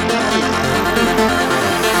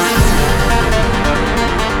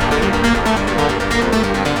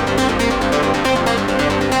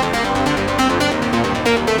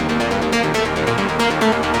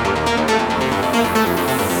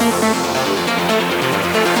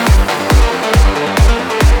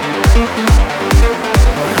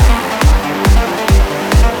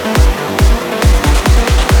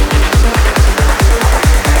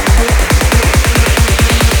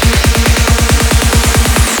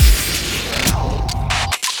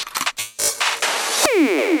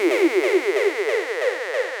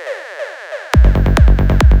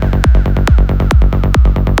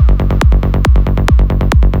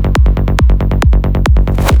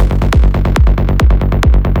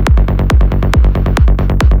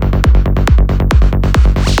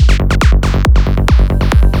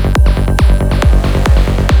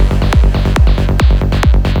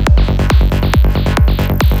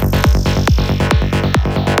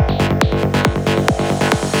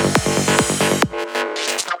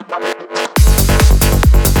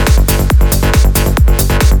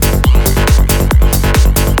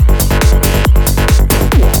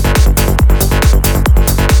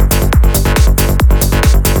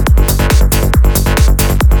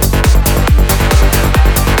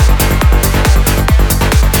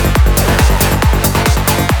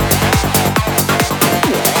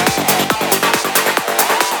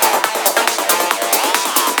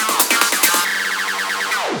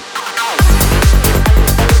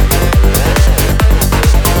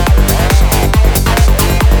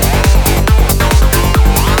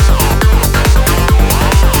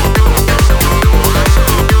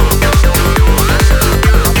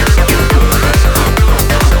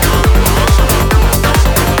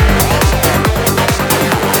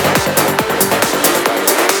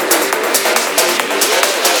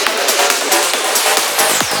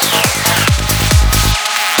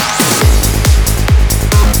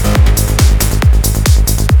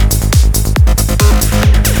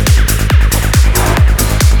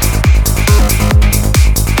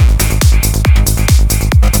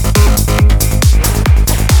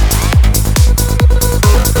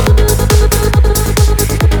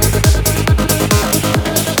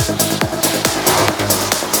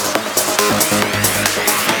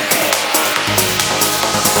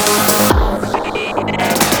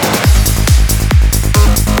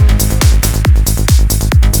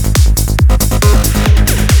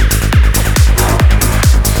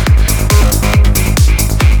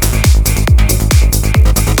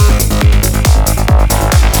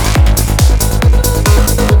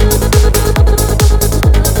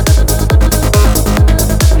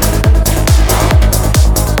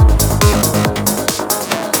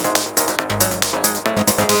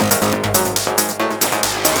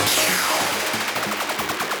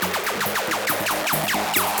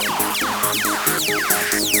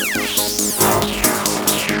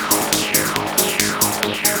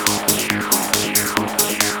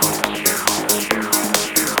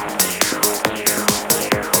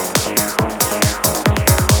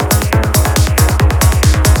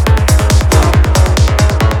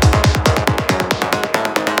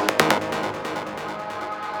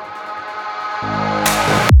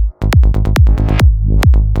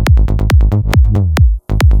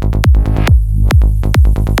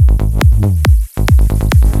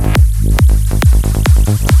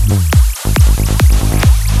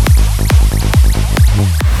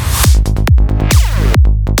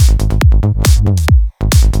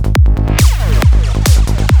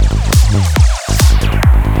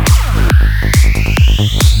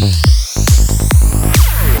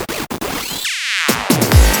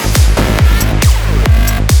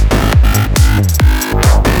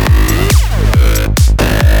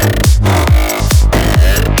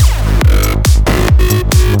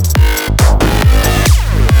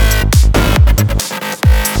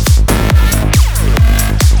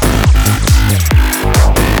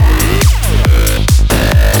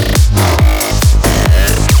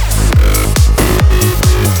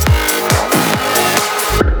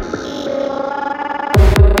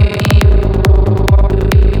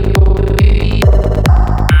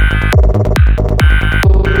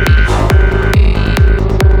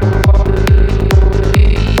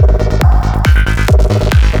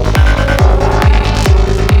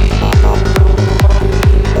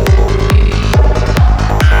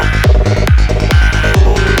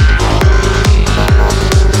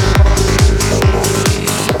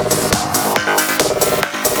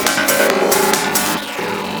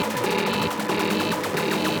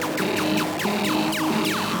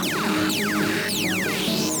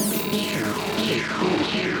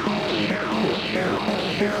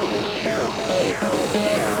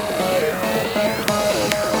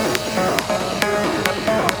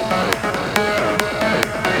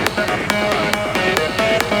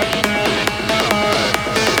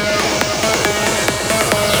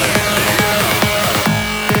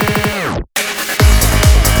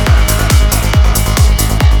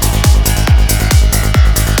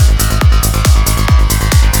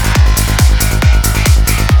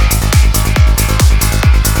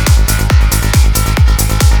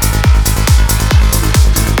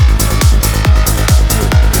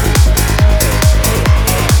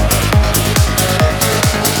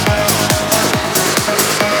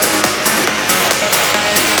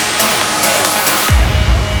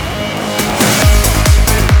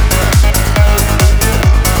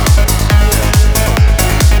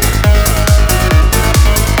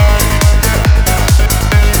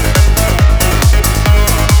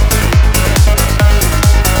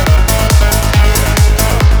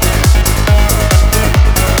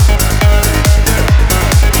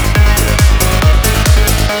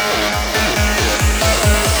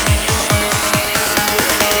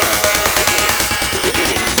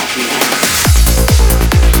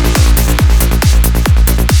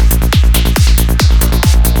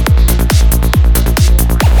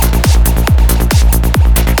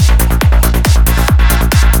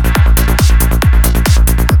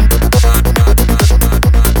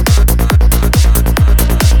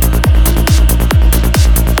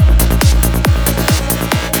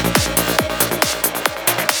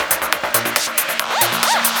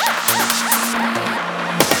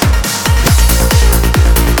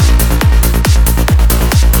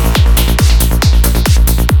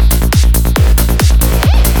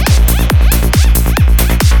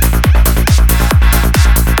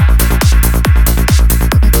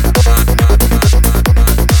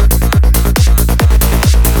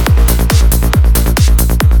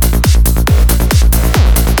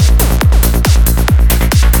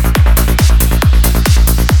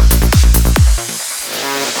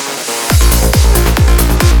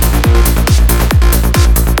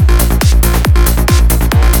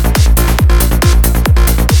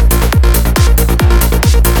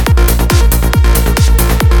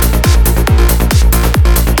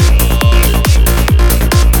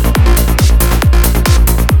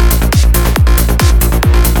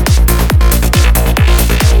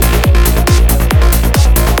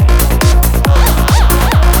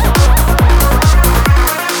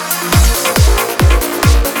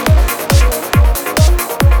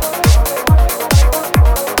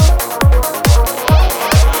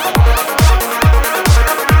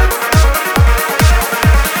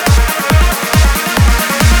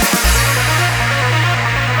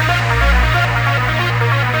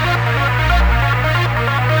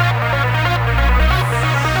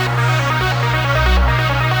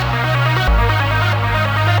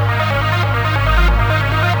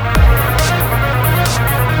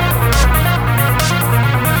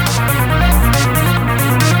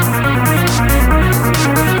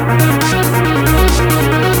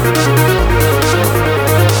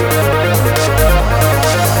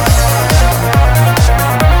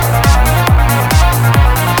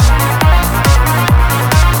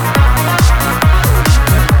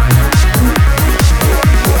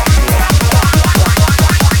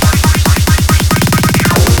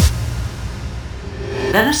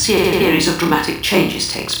 series of dramatic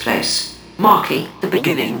changes takes place, marking the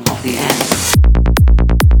beginning of the end.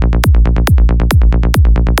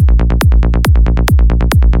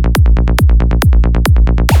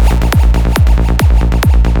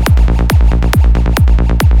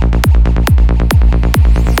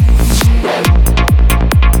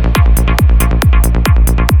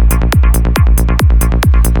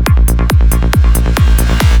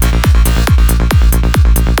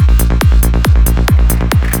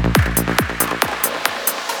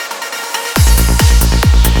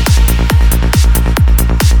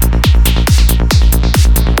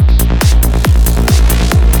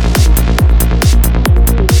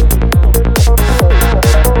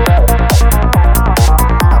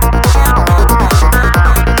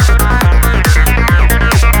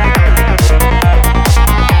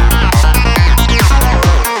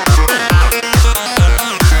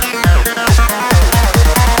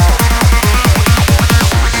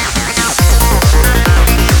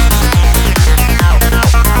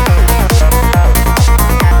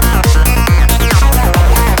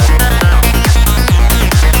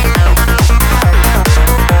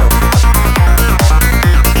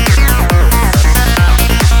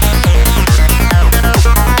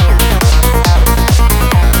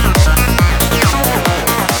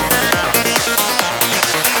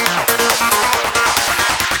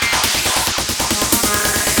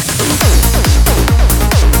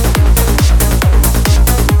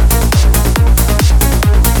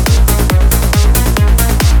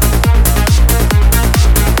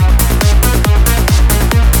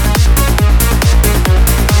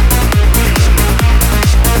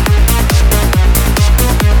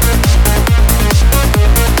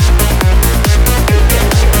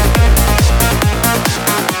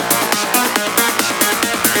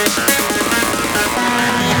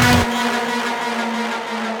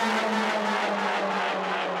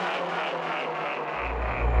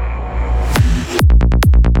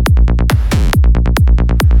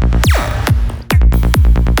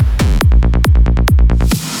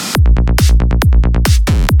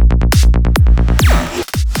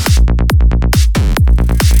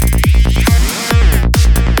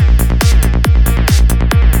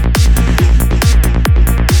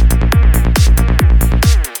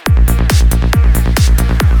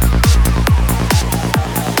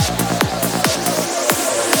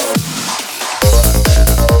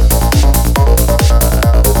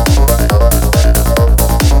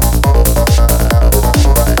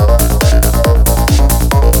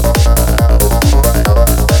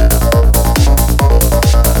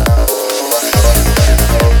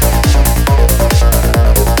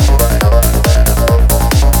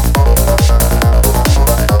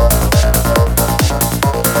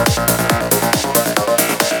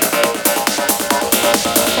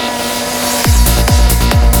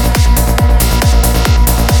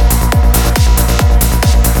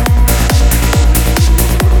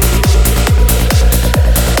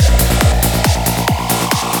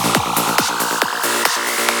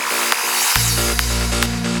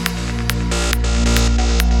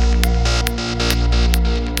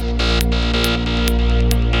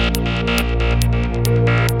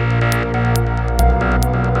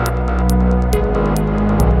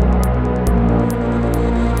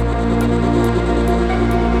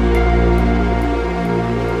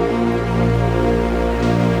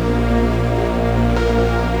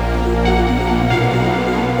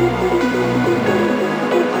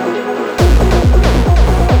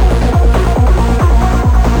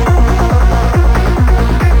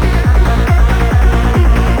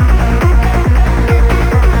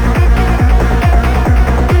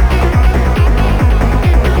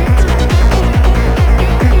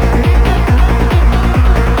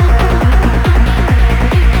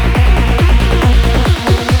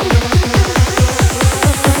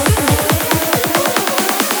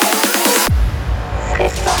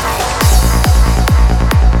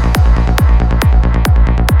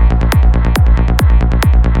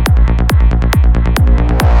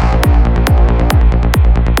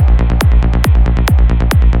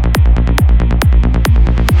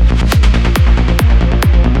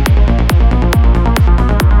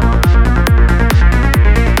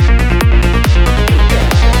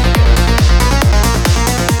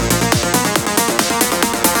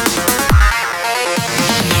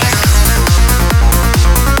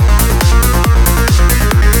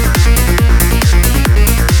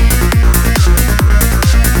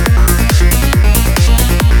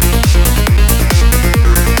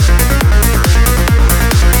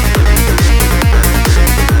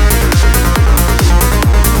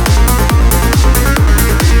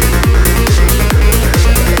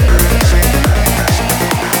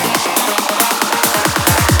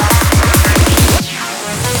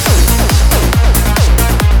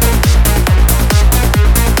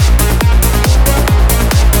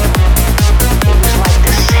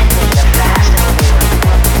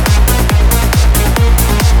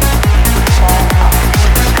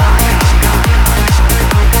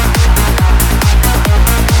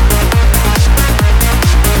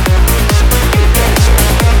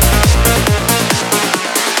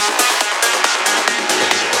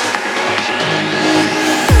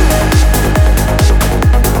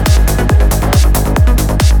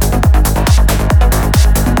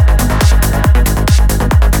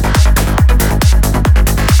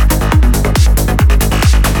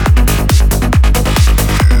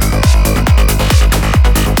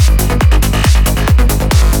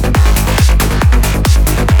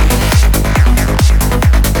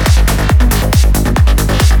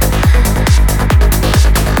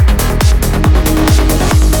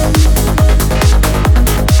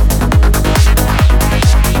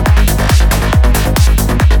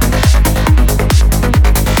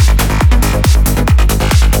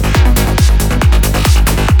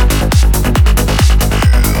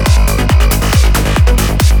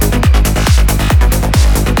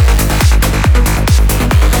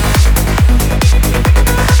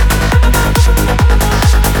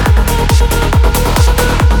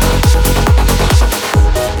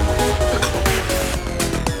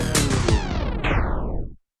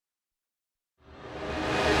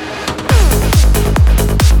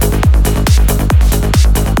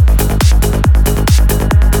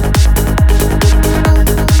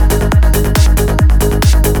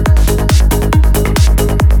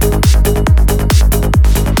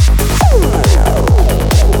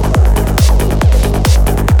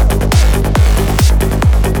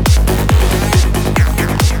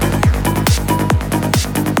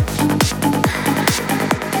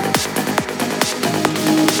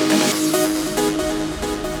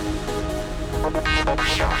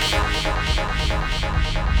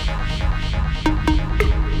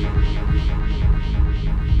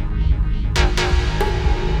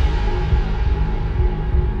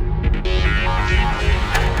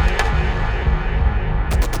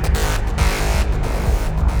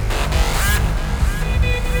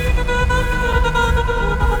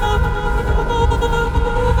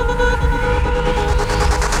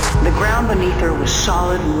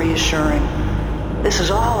 This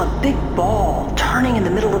is all a big ball turning in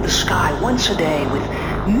the middle of the sky once a day with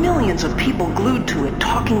millions of people glued to it,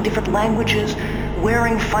 talking different languages,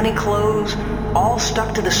 wearing funny clothes, all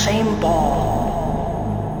stuck to the same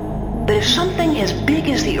ball. But if something as big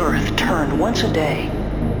as the Earth turned once a day,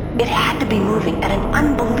 it had to be moving at an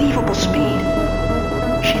unbelievable speed.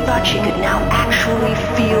 She thought she could now actually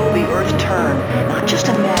feel the Earth turn, not just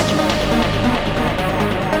imagine it.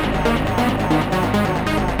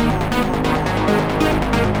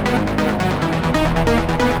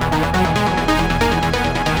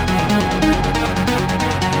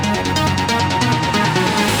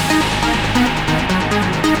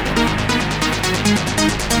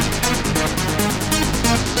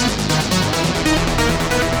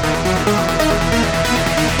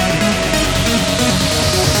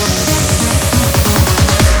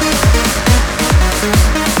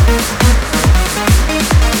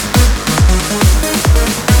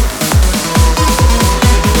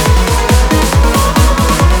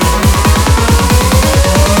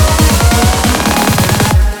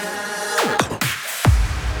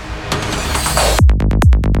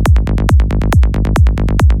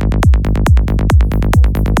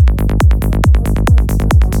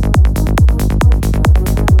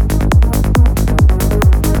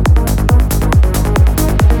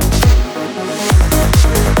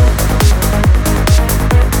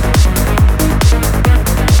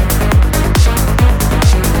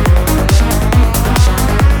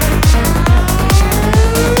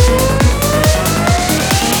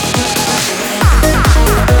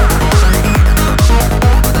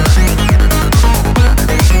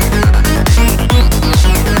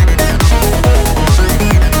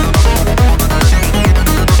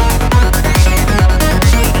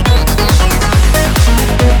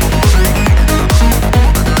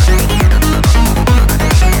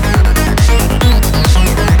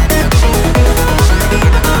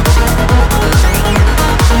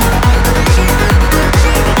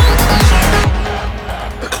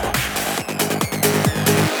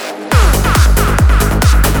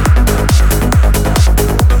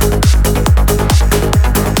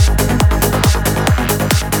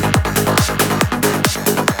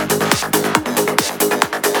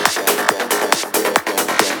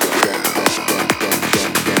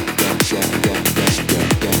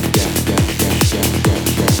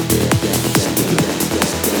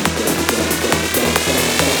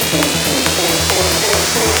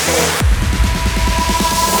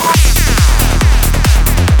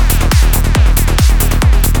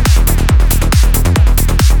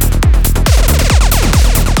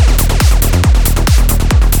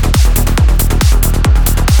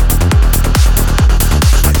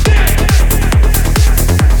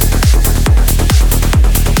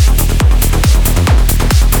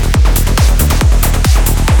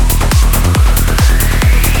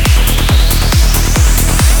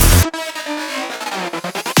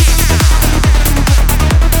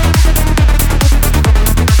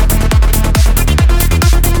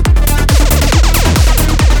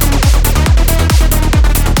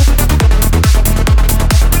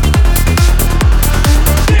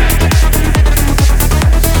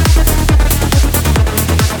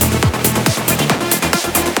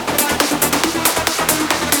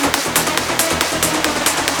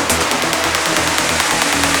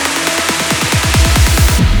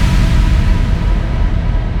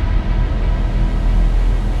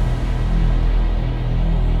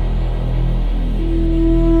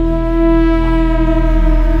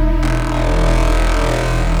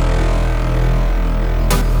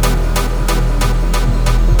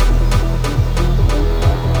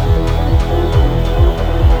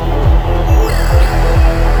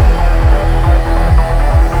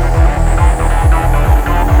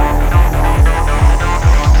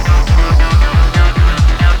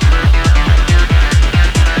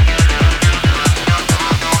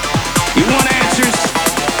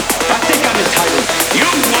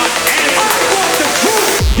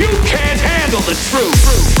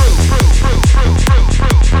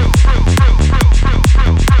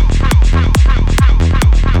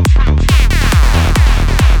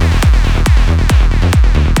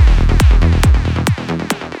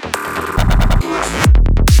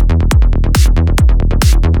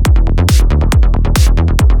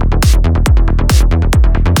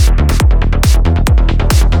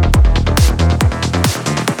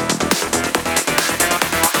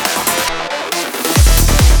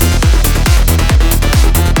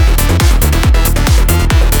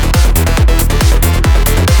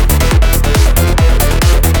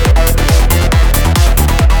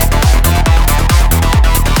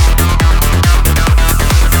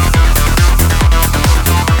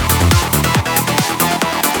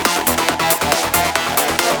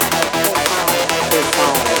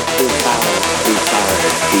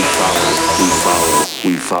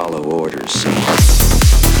 follow orders.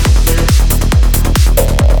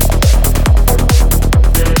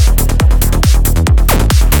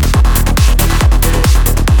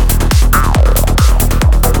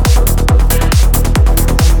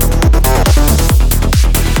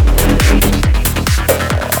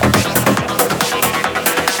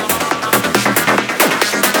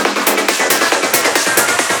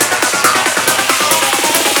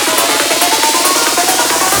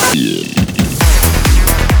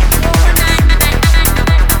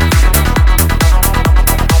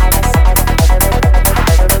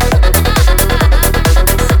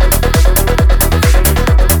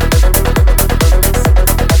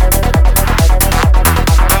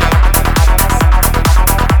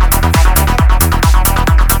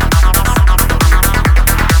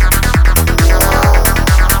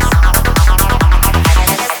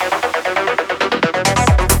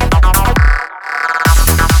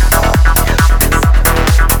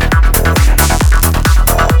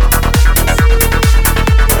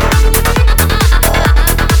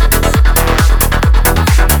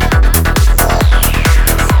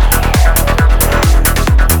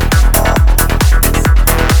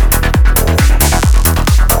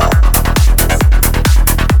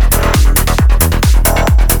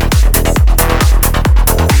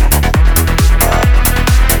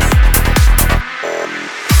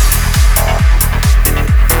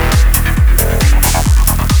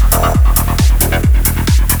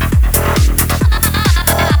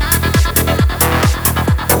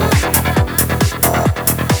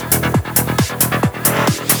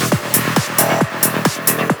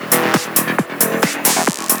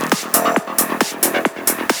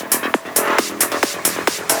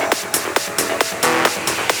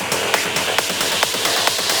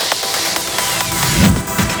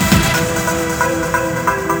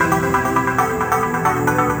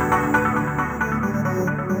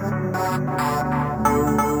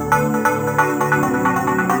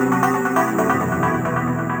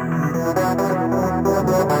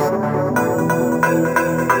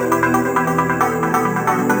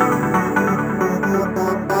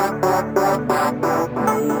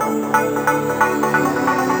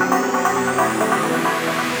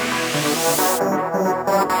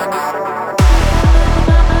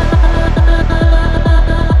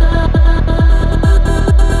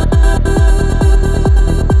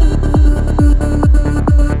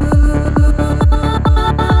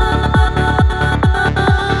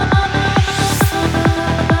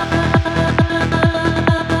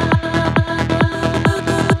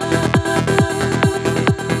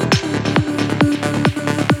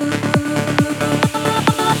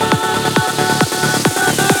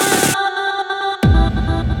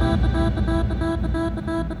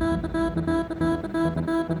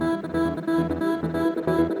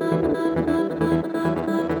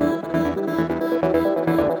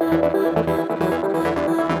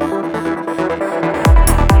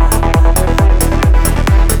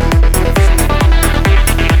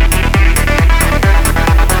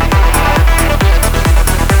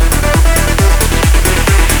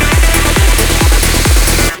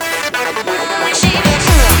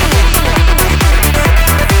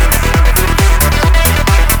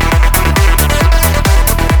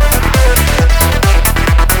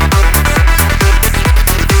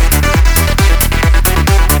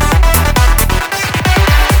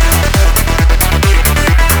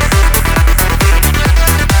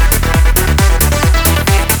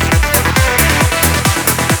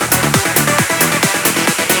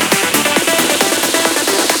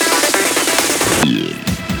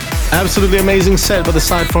 Absolutely amazing set by the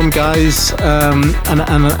Sideform guys, and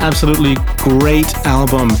an absolutely great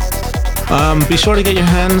album. Be sure to get your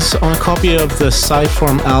hands on a copy of the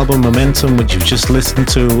Sideform album Momentum, which you've just listened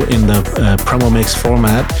to in the promo mix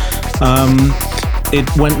format.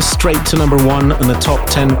 It went straight to number 1 in the top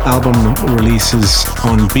 10 album releases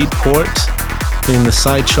on Beatport in the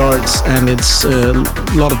side charts, and it's a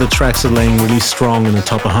lot of the tracks are laying really strong in the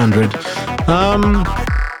top 100.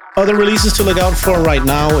 Other releases to look out for right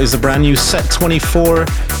now is a brand new Set 24,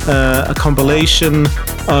 a compilation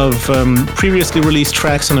of previously released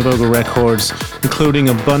tracks on Iboga Records, including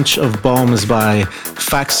a bunch of bombs by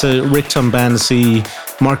Faxe, Richton Bansi,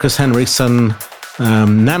 Marcus Henriksson,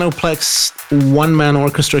 Nanoplex, One Man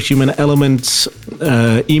Orchestra, Human Element,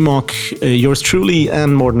 Emok, yours truly,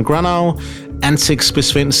 and Morten Granau, Antix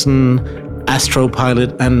Besvinsen,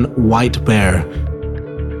 Astropilot, and White Bear.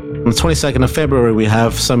 On the 22nd of February, we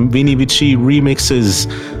have some Vini Vici remixes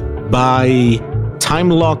by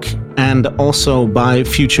Time Lock and also by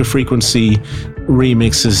Future Frequency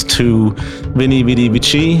remixes to Vini Vidi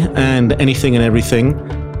Vici and Anything and Everything.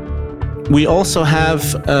 We also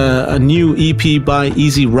have a new EP by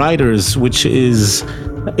Easy Riders, which is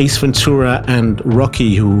Ace Ventura and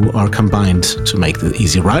Rocky, who are combined to make the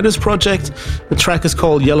Easy Riders project. The track is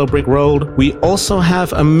called Yellow Brick Road. We also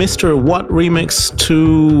have a Mr. What remix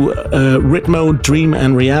to Ritmo, Dream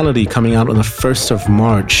and Reality coming out on the 1st of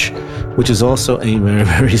March, which is also a very,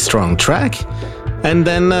 very strong track. And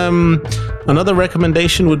then another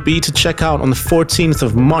recommendation would be to check out on the 14th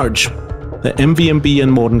of March the MVMB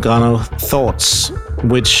and Mordengano Thoughts,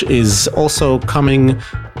 which is also coming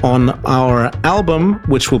on our album,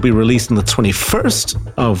 which will be released on the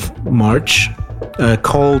 21st of March,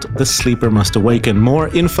 called The Sleeper Must Awaken. More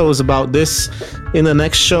infos about this in the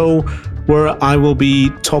next show, where I will be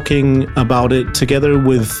talking about it together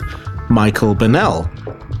with Michael Bennell.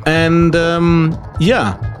 And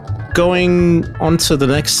going on to the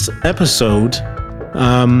next episode,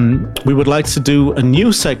 we would like to do a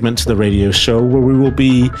new segment to the radio show where we will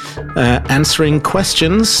be answering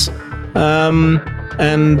questions and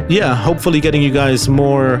hopefully getting you guys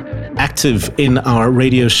more active in our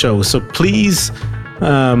radio show. So please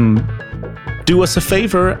do us a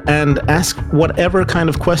favor and ask whatever kind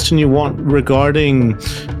of question you want regarding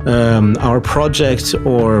our project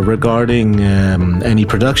or regarding any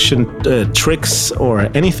production tricks or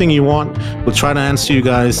anything you want. We'll try to answer you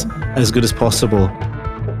guys as good as possible.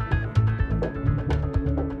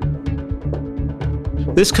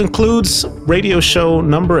 This concludes radio show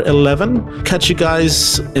number 11. Catch you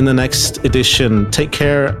guys in the next edition. Take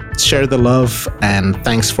care, share the love, and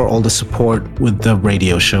thanks for all the support with the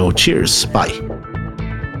radio show. Cheers. Bye.